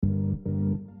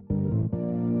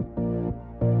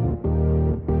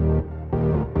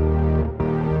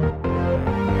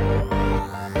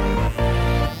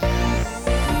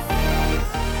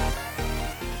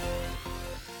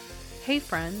Hey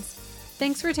friends,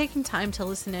 thanks for taking time to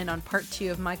listen in on part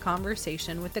 2 of my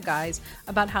conversation with the guys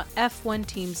about how F1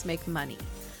 teams make money.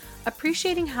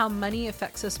 Appreciating how money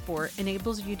affects a sport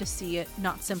enables you to see it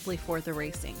not simply for the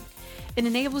racing. It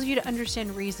enables you to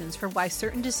understand reasons for why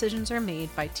certain decisions are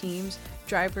made by teams,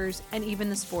 drivers, and even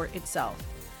the sport itself.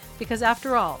 Because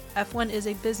after all, F1 is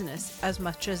a business as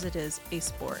much as it is a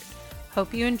sport.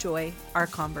 Hope you enjoy our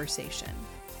conversation.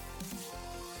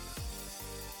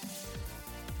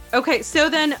 Okay, so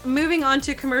then moving on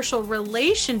to commercial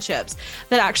relationships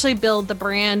that actually build the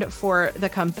brand for the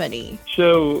company.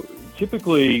 So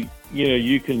typically,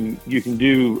 you can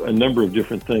do a number of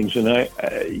different things, and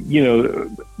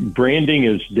branding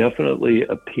is definitely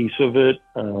a piece of it.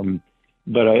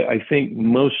 But I think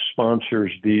most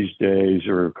sponsors these days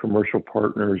or commercial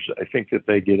partners, I think that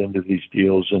they get into these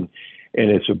deals and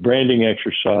it's a branding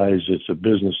exercise. It's a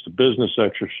business to business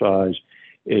exercise.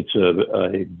 It's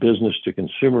a business to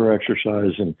consumer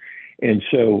exercise. And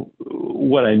so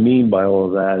what I mean by all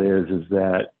of that is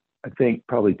that I think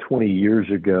probably 20 years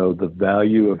ago, the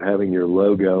value of having your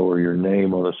logo or your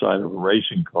name on the side of a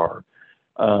racing car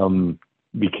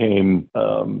became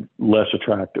less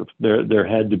attractive. There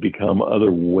had to become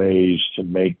other ways to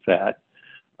make that,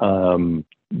 to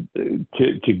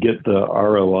get the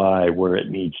ROI where it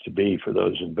needs to be for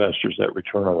those investors, that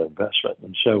return on investment.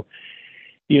 And so,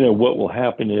 what will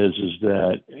happen is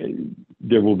that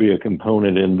there will be a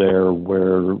component in there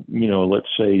where, let's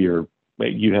say you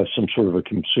have some sort of a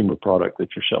consumer product that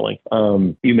you're selling.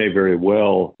 You may very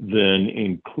well then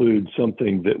include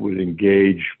something that would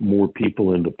engage more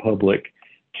people in the public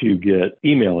to get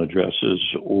email addresses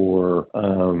or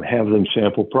have them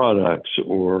sample products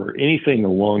or anything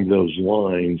along those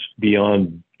lines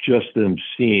beyond just them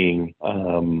seeing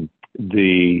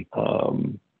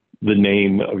the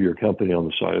name of your company on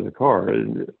the side of the car.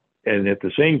 And at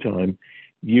the same time,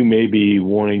 you may be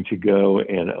wanting to go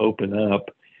and open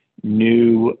up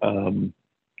new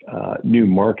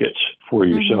markets for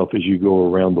yourself as you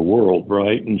go around the world,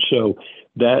 right? And so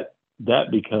that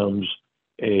becomes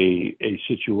a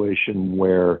situation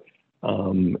where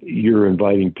you're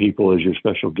inviting people as your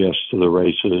special guests to the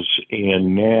races,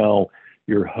 and now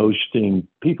you're hosting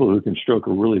people who can stroke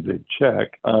a really big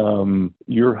check.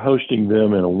 You're hosting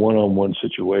them in a one-on-one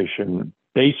situation,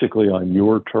 basically on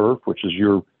your turf, which is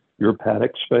your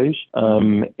paddock space.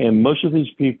 And most of these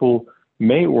people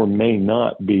may or may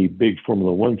not be big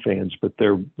Formula One fans, but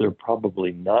they're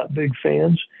probably not big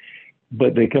fans.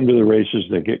 But they come to the races,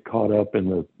 they get caught up in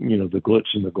the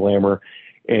glitz and the glamour,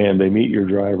 and they meet your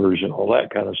drivers and all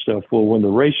that kind of stuff. Well, when the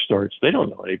race starts, they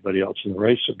don't know anybody else in the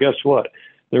race. So guess what?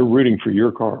 They're rooting for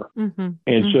your car.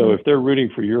 And so if they're rooting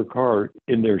for your car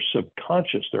in their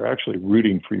subconscious, they're actually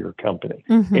rooting for your company.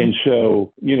 And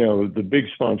so, the big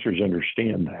sponsors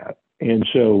understand that. And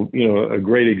so, a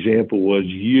great example was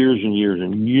years and years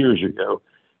and years ago,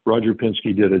 Roger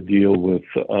Penske did a deal with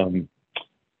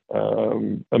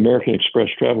American Express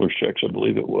Traveler's Checks, I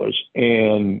believe it was.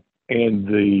 And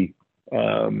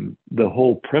the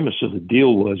whole premise of the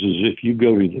deal was if you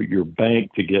go to your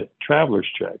bank to get traveler's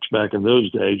checks, back in those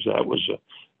days, that was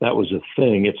a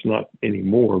thing. It's not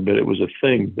anymore, but it was a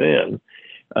thing then.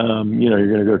 You're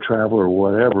going to go travel or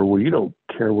whatever. Well, you don't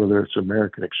care whether it's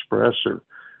American Express or,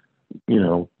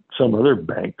 some other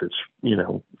bank that's,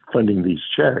 funding these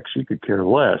checks. You could care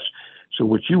less. So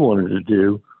what you wanted to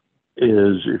do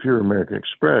is, if you're American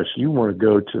Express, you want to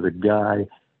go to the guy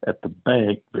at the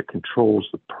bank that controls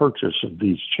the purchase of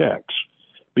these checks,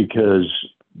 because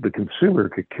the consumer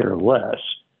could care less,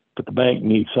 but the bank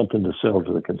needs something to sell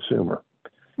to the consumer.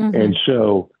 And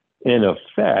so, in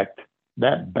effect,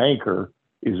 that banker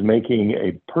is making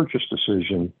a purchase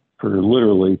decision for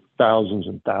literally thousands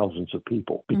and thousands of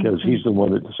people, because he's the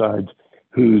one that decides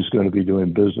who's going to be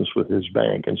doing business with his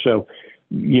bank. And so,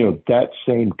 that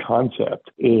same concept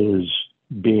is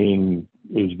being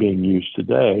used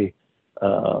today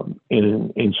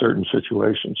in certain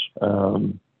situations.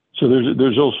 So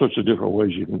there's all sorts of different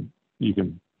ways you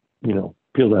can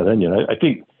peel that onion. I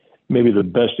think maybe the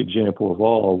best example of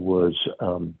all was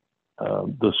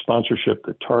the sponsorship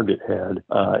that Target had.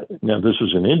 Now this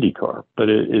was an IndyCar, but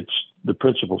it's the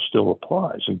principle still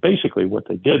applies. And basically what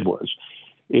they did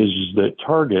is that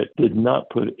Target did not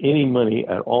put any money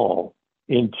at all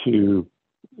into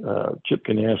Chip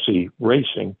Ganassi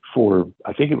Racing for,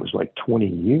 I think it was like 20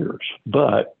 years,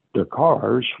 but their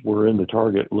cars were in the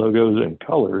Target logos and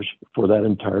colors for that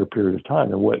entire period of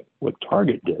time. And what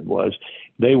Target did was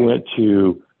they went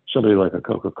to somebody like a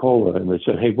Coca-Cola and they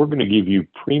said, hey, we're going to give you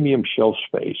premium shelf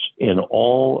space in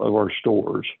all of our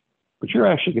stores, but you're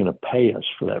actually going to pay us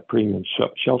for that premium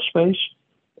shelf space.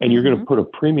 And you're going to put a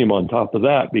premium on top of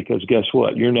that because guess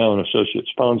what? You're now an associate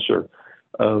sponsor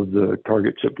of the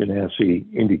Target Chip Ganassi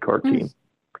IndyCar team.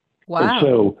 Wow. And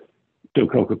so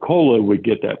Coca-Cola would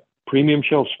get that premium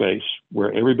shelf space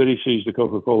where everybody sees the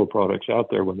Coca-Cola products out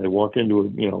there when they walk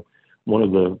into one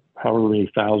of the however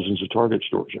many thousands of Target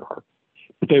stores there are.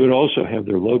 But they would also have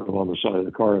their logo on the side of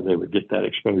the car, and they would get that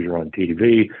exposure on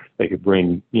TV. They could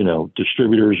bring,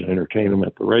 distributors and entertain them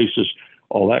at the races,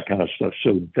 all that kind of stuff.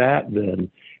 So that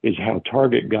then is how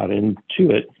Target got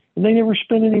into it, and they never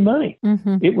spent any money.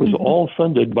 It was all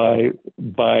funded by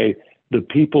the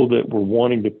people that were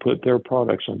wanting to put their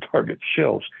products on Target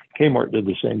shelves. Kmart did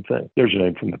the same thing. There's a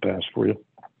name from the past for you.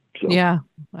 So. Yeah,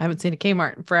 I haven't seen a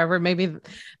Kmart in forever. Maybe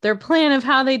their plan of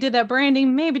how they did that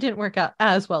branding maybe didn't work out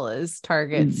as well as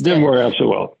Target's. Didn't work out so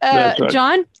well. That's right.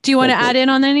 John, do you want to add in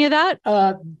on any of that?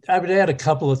 I would add a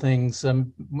couple of things.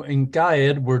 And Guy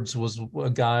Edwards was a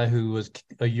guy who was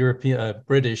a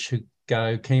British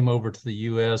guy who came over to the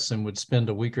U.S. and would spend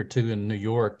a week or two in New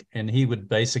York, and he would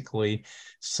basically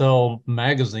sell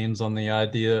magazines on the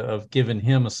idea of giving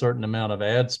him a certain amount of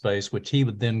ad space, which he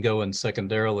would then go and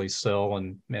secondarily sell,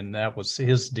 and that was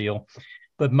his deal.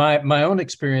 But my own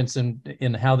experience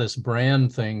in how this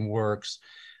brand thing works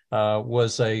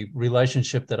was a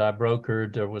relationship that I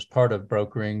brokered or was part of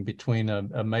brokering between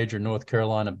a major North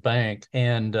Carolina bank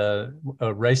and a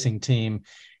racing team.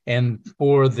 And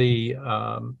for the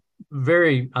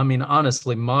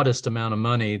honestly modest amount of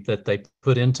money that they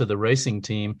put into the racing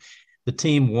team, the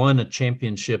team won a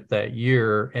championship that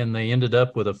year, and they ended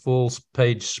up with a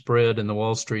full-page spread in the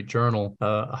Wall Street Journal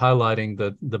highlighting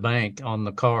the bank on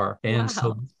the car. And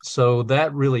so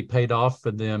that really paid off for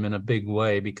them in a big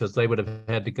way because they would have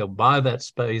had to go buy that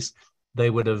space. They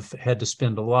would have had to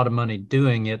spend a lot of money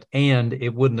doing it, and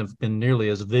it wouldn't have been nearly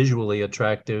as visually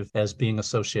attractive as being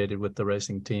associated with the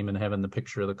racing team and having the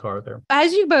picture of the car there.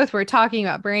 As you both were talking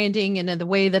about branding and the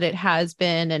way that it has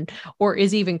been or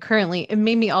is even currently, it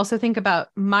made me also think about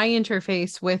my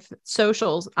interface with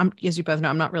socials. As you both know,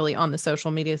 I'm not really on the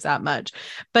social medias that much,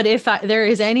 but if there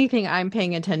is anything I'm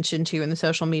paying attention to in the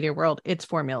social media world, it's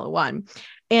Formula One.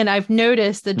 And I've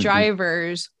noticed the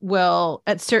drivers will,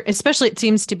 especially it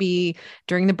seems to be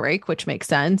during the break, which makes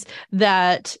sense,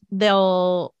 that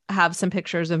they'll have some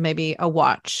pictures of maybe a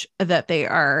watch that they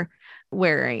are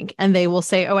wearing. And they will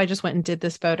say, oh, I just went and did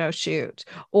this photo shoot.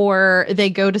 Or they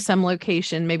go to some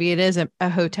location. Maybe it is a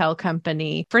hotel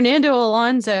company. Fernando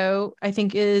Alonso, I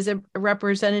think, is a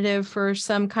representative for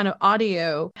some kind of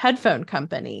audio headphone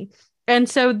company. And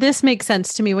so this makes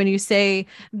sense to me when you say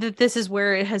that this is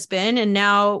where it has been. And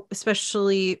now,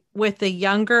 especially with the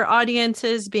younger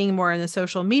audiences being more in the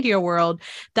social media world,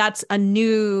 that's a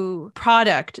new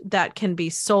product that can be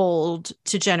sold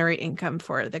to generate income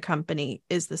for the company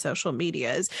is the social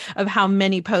medias of how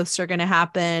many posts are going to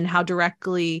happen, how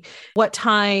directly, what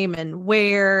time and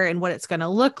where and what it's going to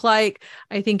look like.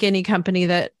 I think any company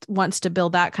that wants to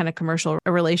build that kind of commercial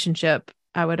relationship,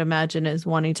 I would imagine, is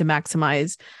wanting to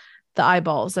maximize the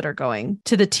eyeballs that are going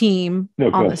to the team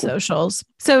on the socials.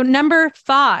 So number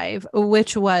 5,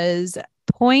 which was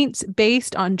points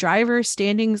based on driver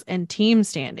standings and team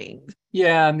standings.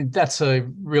 Yeah, I mean, that's a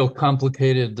real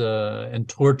complicated and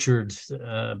tortured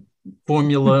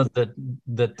formula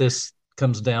that this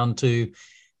comes down to.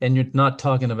 And you're not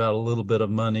talking about a little bit of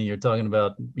money. You're talking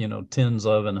about, tens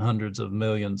of and hundreds of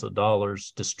millions of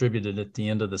dollars distributed at the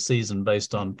end of the season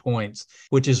based on points,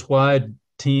 which is why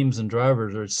teams and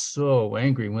drivers are so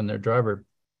angry when their driver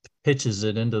pitches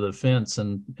it into the fence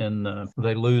and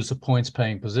they lose a points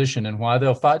paying position, and why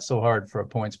they'll fight so hard for a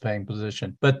points paying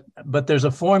position. But there's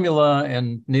a formula,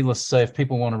 and needless to say, if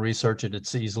people want to research it,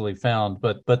 it's easily found.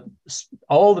 But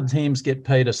all the teams get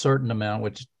paid a certain amount,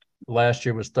 which last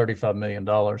year was $35 million.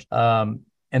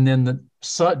 And then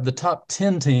the top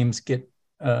 10 teams get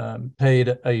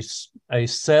paid a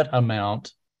set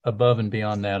amount above and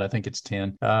beyond that. I think it's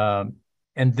 10.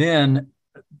 And then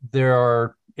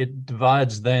it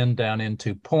divides then down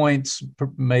into points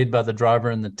made by the driver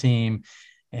and the team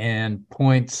and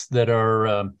points that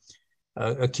are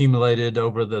accumulated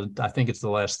over I think it's the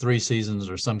last 3 seasons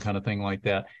or some kind of thing like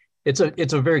that. It's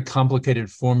a very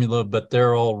complicated formula, but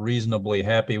they're all reasonably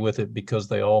happy with it because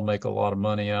they all make a lot of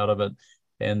money out of it,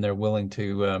 and they're willing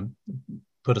to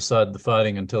put aside the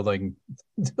fighting until they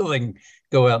can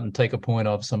go out and take a point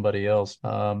off somebody else.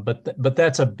 But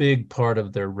that's a big part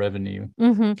of their revenue.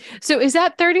 Mm-hmm. So is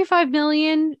that 35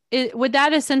 million? Would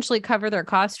that essentially cover their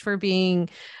cost for being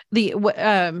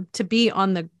to be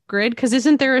on the grid? Because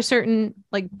isn't there a certain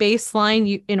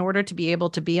baseline in order to be able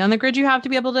to be on the grid, you have to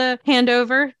be able to hand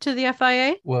over to the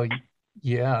FIA? Well,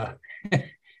 yeah.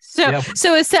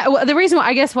 The reason why,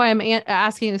 I guess, why I'm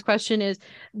asking this question is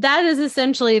that is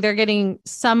essentially they're getting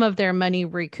some of their money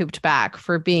recouped back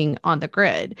for being on the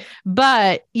grid.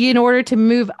 But in order to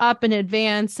move up in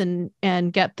advance and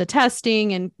get the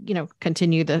testing and,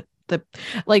 continue the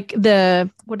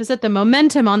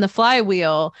momentum on the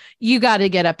flywheel, you got to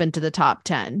get up into the top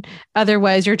 10.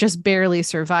 Otherwise, you're just barely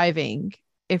surviving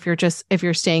if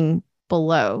you're staying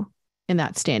below in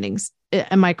that standings.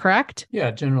 Am I correct?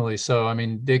 Yeah, generally so. I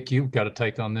mean, Dick, you've got a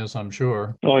take on this, I'm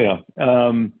sure. Oh, yeah.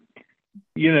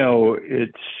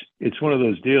 It's one of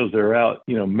those deals. They're out,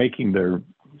 making their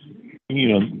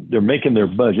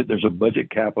budget. There's a budget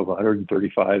cap of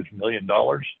 $135 million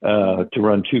to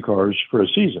run two cars for a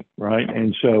season, right?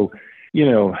 And so,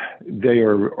 they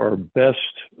are best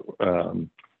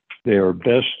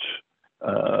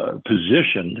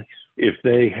positioned if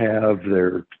they have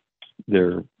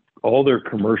all their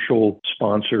commercial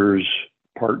sponsors,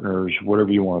 partners,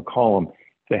 whatever you want to call them,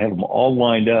 they have them all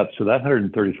lined up. So that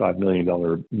 $135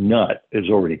 million nut is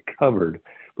already covered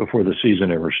before the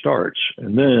season ever starts.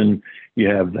 And then you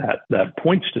have that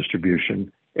points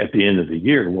distribution at the end of the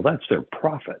year. Well, that's their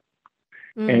profit.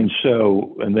 And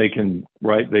so, and they can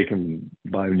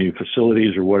buy new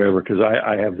facilities or whatever. Cause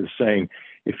I have this saying,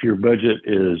 if your budget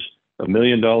is $1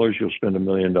 million, you'll spend $1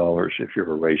 million if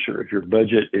you're a racer. If your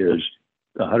budget is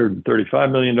 $135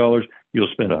 million, you'll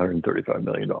spend $135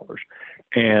 million.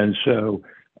 And so,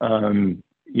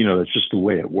 that's just the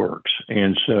way it works.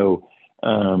 And so,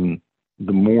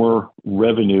 the more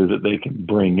revenue that they can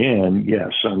bring in,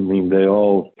 yes, I mean, they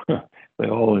all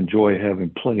enjoy having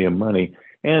plenty of money.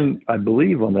 And I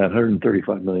believe on that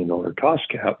 $135 million cost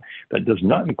cap, that does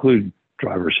not include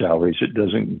driver salaries. It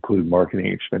doesn't include marketing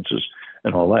expenses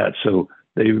and all that. So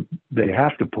they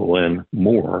have to pull in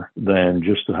more than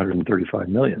just the $135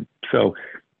 million. So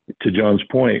to John's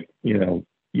point, you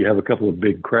have a couple of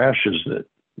big crashes that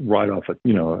write off a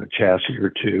chassis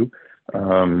or two.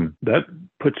 That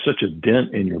puts such a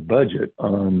dent in your budget.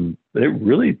 It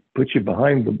really puts you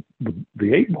behind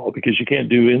the eight ball because you can't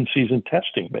do in-season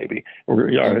testing, maybe, or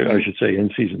I should say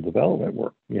in-season development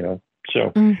work,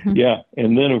 So, yeah.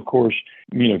 And then, of course,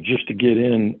 just to get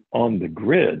in on the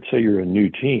grid, say you're a new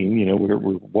team,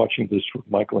 we're watching this with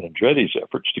Michael Andretti's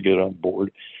efforts to get on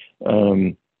board.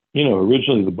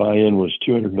 Originally the buy-in was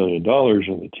 $200 million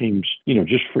and the team's,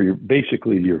 just for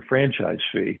basically your franchise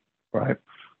fee, right?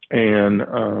 And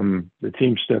the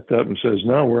team stepped up and says,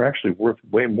 no, we're actually worth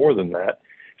way more than that.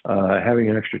 Having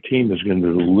an extra team is going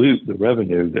to dilute the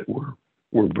revenue that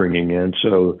we're bringing in.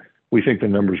 So we think the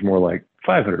number's more like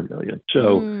 $500 million.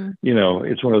 So,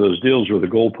 it's one of those deals where the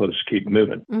goalposts keep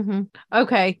moving. Mm-hmm.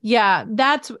 Okay. Yeah.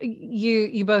 That's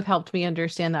you both helped me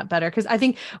understand that better. Cause I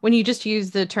think when you just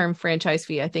use the term franchise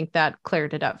fee, I think that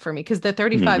cleared it up for me. Cause the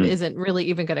 35 isn't really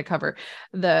even going to cover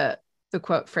the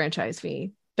quote franchise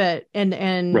fee. But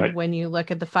right. When you look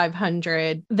at the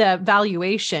 500, the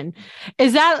valuation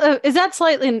is that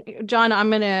slightly, John, I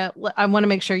want to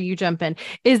make sure you jump in.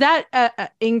 Is that a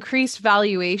increased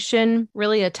valuation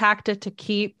really a tactic to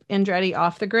keep Andretti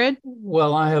off the grid?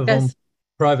 Well, I have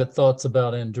private thoughts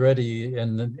about Andretti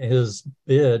and his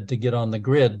bid to get on the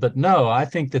grid, but no, I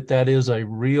think that is a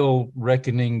real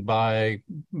reckoning by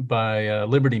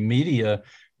Liberty Media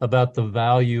about the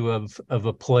value of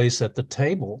a place at the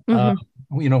table.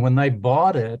 When they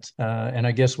bought it, and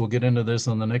I guess we'll get into this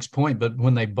on the next point, but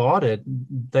when they bought it,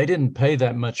 they didn't pay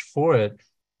that much for it.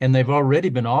 And they've already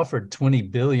been offered $20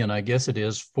 billion, I guess it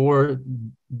is, for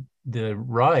the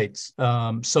rights.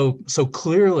 So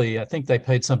clearly, I think they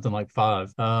paid something like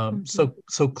 $5.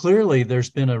 So clearly there's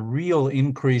been a real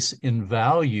increase in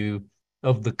value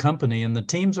of the company, and the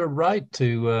teams are right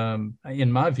to,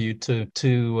 in my view,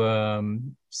 to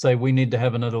say we need to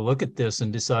have another look at this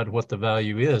and decide what the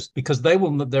value is, because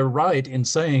they're right in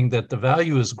saying that the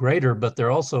value is greater, but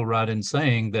they're also right in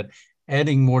saying that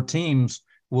adding more teams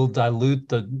will dilute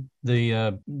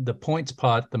the points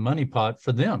pot, the money pot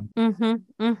for them.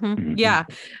 Yeah.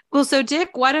 Well, so Dick,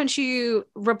 why don't you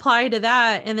reply to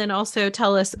that and then also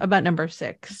tell us about number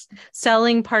 6,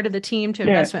 selling part of the team to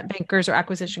investment bankers or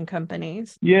acquisition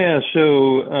companies? Yeah.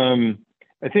 So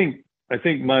I think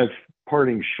my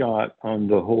parting shot on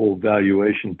the whole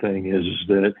valuation thing is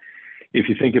that if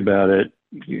you think about it,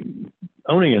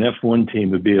 owning an F1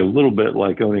 team would be a little bit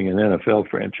like owning an NFL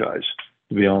franchise,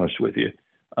 to be honest with you.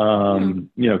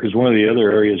 Because one of the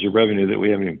other areas of revenue that we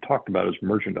haven't even talked about is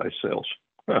merchandise sales,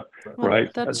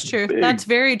 right? That's true. That's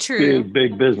very true.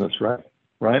 Big business, right?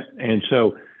 Right. And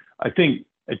so I think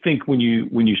when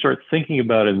you start thinking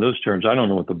about it in those terms, I don't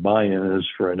know what the buy-in is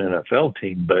for an NFL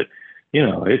team, but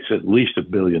it's at least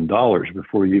 $1 billion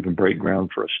before you even break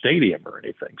ground for a stadium or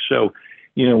anything. So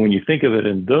when you think of it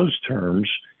in those terms,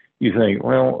 you think,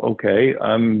 well, okay,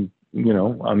 I'm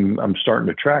starting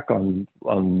to track on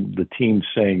the team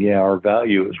saying, yeah, our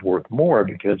value is worth more,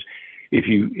 because if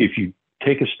you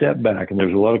take a step back, and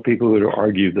there's a lot of people who would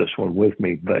argue this one with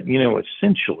me, but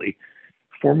essentially,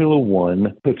 Formula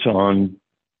One puts on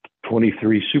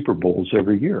 23 Super Bowls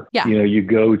every year. Yeah. You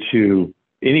go to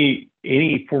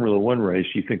any Formula One race,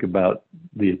 you think about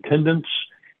the attendance,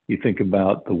 you think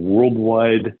about the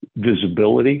worldwide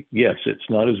visibility. Yes, it's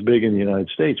not as big in the United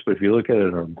States, but if you look at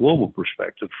it on a global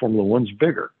perspective, Formula One's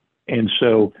bigger. And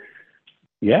so,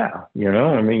 yeah,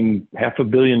 $500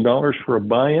 million for a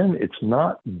buy-in, it's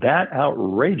not that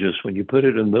outrageous when you put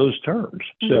it in those terms.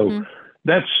 So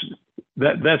that's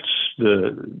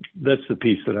the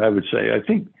piece that I would say. I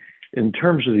think in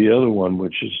terms of the other one,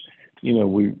 which is,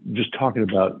 we just talking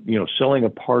about, selling a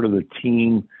part of the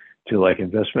team to like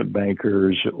investment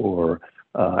bankers or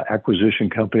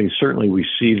acquisition companies. Certainly we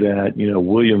see that,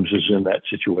 Williams is in that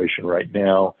situation right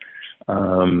now.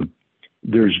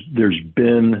 There's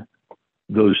been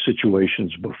those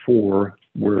situations before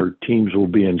where teams will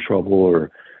be in trouble,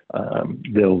 or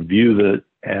they'll view that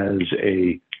as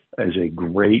a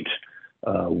great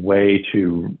way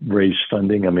to raise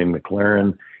funding. I mean,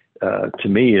 McLaren, to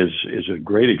me, is a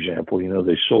great example.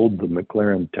 They sold the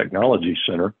McLaren Technology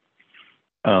Center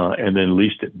and then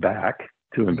leased it back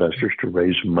to investors to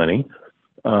raise money.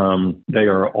 They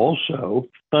are also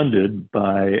funded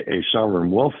by a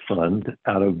sovereign wealth fund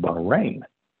out of Bahrain.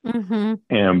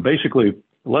 And basically,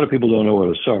 a lot of people don't know what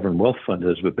a sovereign wealth fund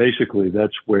is, but basically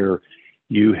that's where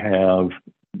you have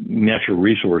natural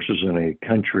resources in a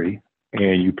country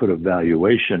and you put a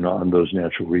valuation on those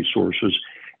natural resources,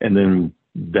 and then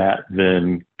that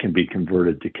then can be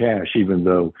converted to cash, even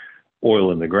though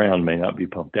oil in the ground may not be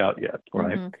pumped out yet,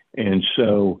 right? And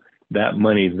so that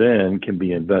money then can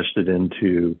be invested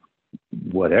into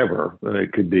whatever.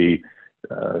 It could be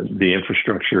the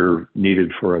infrastructure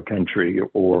needed for a country,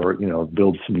 or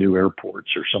build some new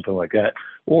airports or something like that.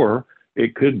 Or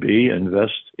it could be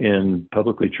invest in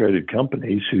publicly traded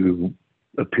companies who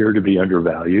appear to be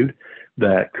undervalued,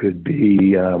 that could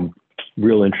be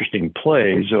real interesting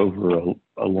plays over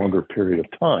a longer period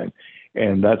of time.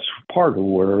 And that's part of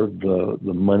where the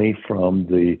money from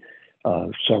the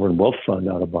sovereign wealth fund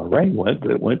out of Bahrain went.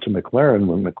 That went to McLaren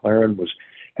when McLaren was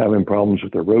having problems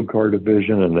with their road car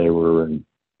division, and they were in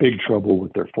big trouble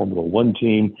with their Formula One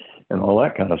team and all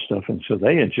that kind of stuff. And so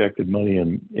they injected money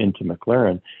into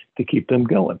McLaren to keep them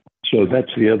going. So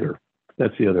that's the other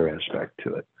aspect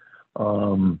to it.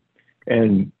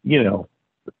 And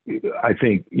I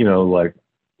think like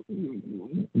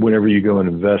whenever you go and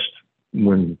invest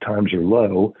when times are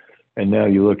low, and now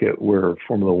you look at where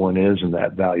Formula One is and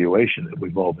that valuation that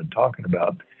we've all been talking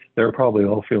about, they're probably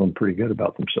all feeling pretty good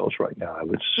about themselves right now, I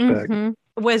would suspect.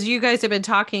 As you guys have been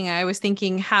talking, I was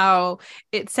thinking how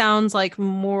it sounds like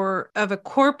more of a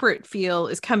corporate feel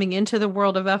is coming into the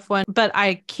world of F1, but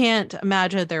I can't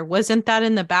imagine there wasn't that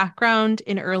in the background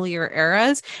in earlier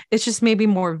eras. It's just maybe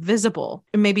more visible,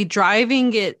 and maybe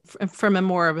driving it from a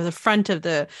more of the front of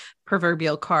the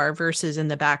proverbial car versus in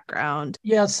the background.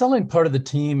 Yeah, selling part of the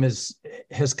team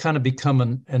has kind of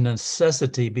become a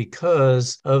necessity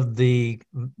because of the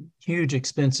huge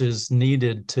expenses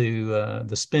needed to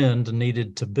the spend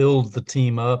needed to build the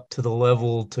team up to the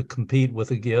level to compete with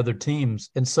the other teams.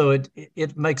 And so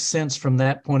it makes sense from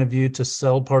that point of view to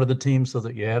sell part of the team so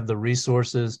that you have the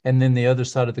resources. And then the other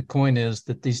side of the coin is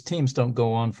that these teams don't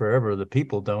go on forever. The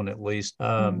people don't, at least.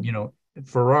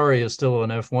 Ferrari is still an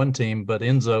F1 team, but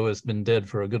Enzo has been dead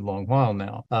for a good long while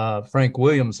now. Frank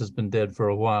Williams has been dead for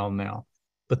a while now,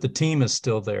 but the team is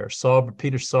still there.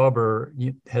 Peter Sauber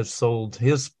has sold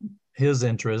his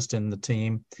interest in the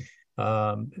team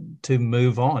to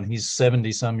move on. He's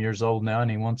 70 some years old now,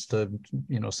 and he wants to,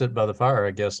 sit by the fire,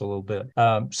 I guess, a little bit.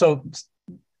 So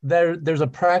there's a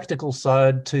practical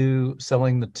side to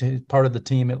selling the part of the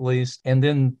team, at least. And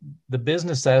then the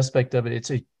business aspect of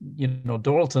it,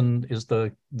 Dorilton is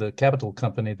the capital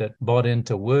company that bought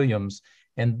into Williams.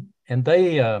 And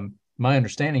they, my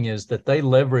understanding is that they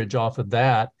leverage off of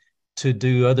that to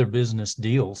do other business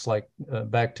deals, like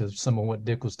back to some of what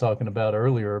Dick was talking about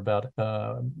earlier about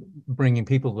bringing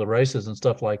people to the races and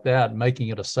stuff like that, making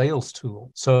it a sales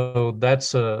tool. So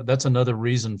that's another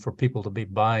reason for people to be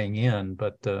buying in,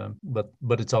 but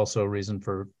it's also a reason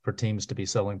for teams to be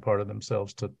selling part of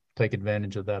themselves to take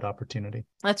advantage of that opportunity.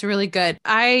 That's really good.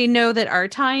 I know that our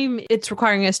time, it's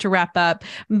requiring us to wrap up,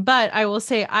 but I will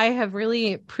say I have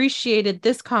really appreciated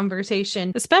this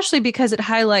conversation, especially because it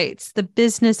highlights the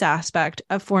business aspect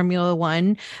of Formula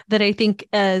One that I think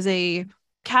as a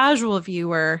casual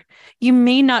viewer, you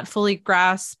may not fully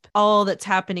grasp all that's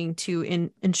happening to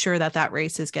ensure that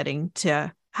race is getting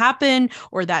to happen,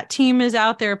 or that team is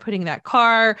out there putting that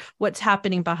car, what's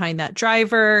happening behind that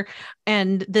driver.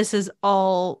 And this is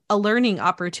all a learning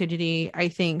opportunity, I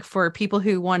think, for people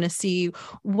who want to see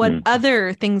what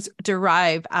other things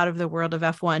derive out of the world of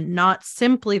F1, not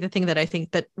simply the thing that I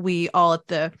think that we all at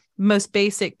the most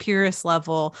basic, purest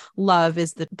level love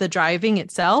is the driving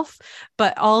itself,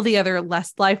 but all the other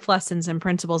life lessons and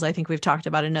principles I think we've talked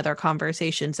about in other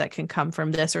conversations that can come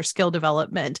from this, or skill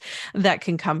development that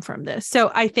can come from this.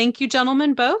 So I thank you,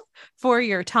 gentlemen, both for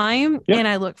your time, and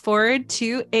I look forward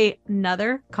to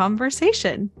another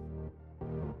conversation.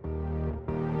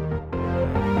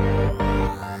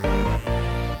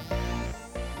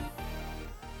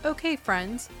 Okay,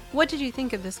 friends, what did you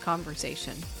think of this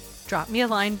conversation? Drop me a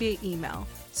line via email,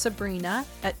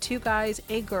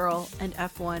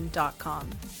 Sabrina@2guysagirlandf1.com.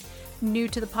 New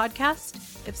to the podcast?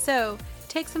 If so,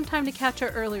 take some time to catch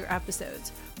our earlier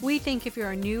episodes. We think if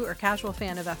you're a new or casual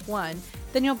fan of F1,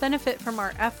 then you'll benefit from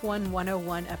our F1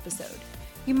 101 episode.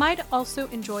 You might also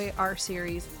enjoy our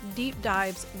series, Deep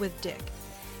Dives with Dick.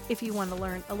 If you want to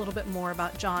learn a little bit more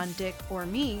about John, Dick, or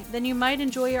me, then you might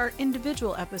enjoy our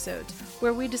individual episodes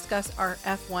where we discuss our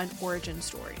F1 origin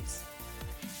stories.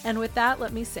 And with that,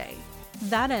 let me say,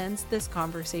 that ends this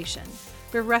conversation.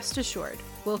 But rest assured,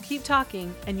 we'll keep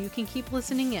talking and you can keep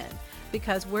listening in,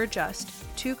 because we're just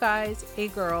two guys, a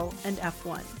girl, and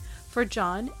F1. For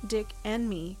John, Dick, and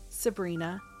me,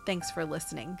 Sabrina, thanks for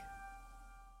listening.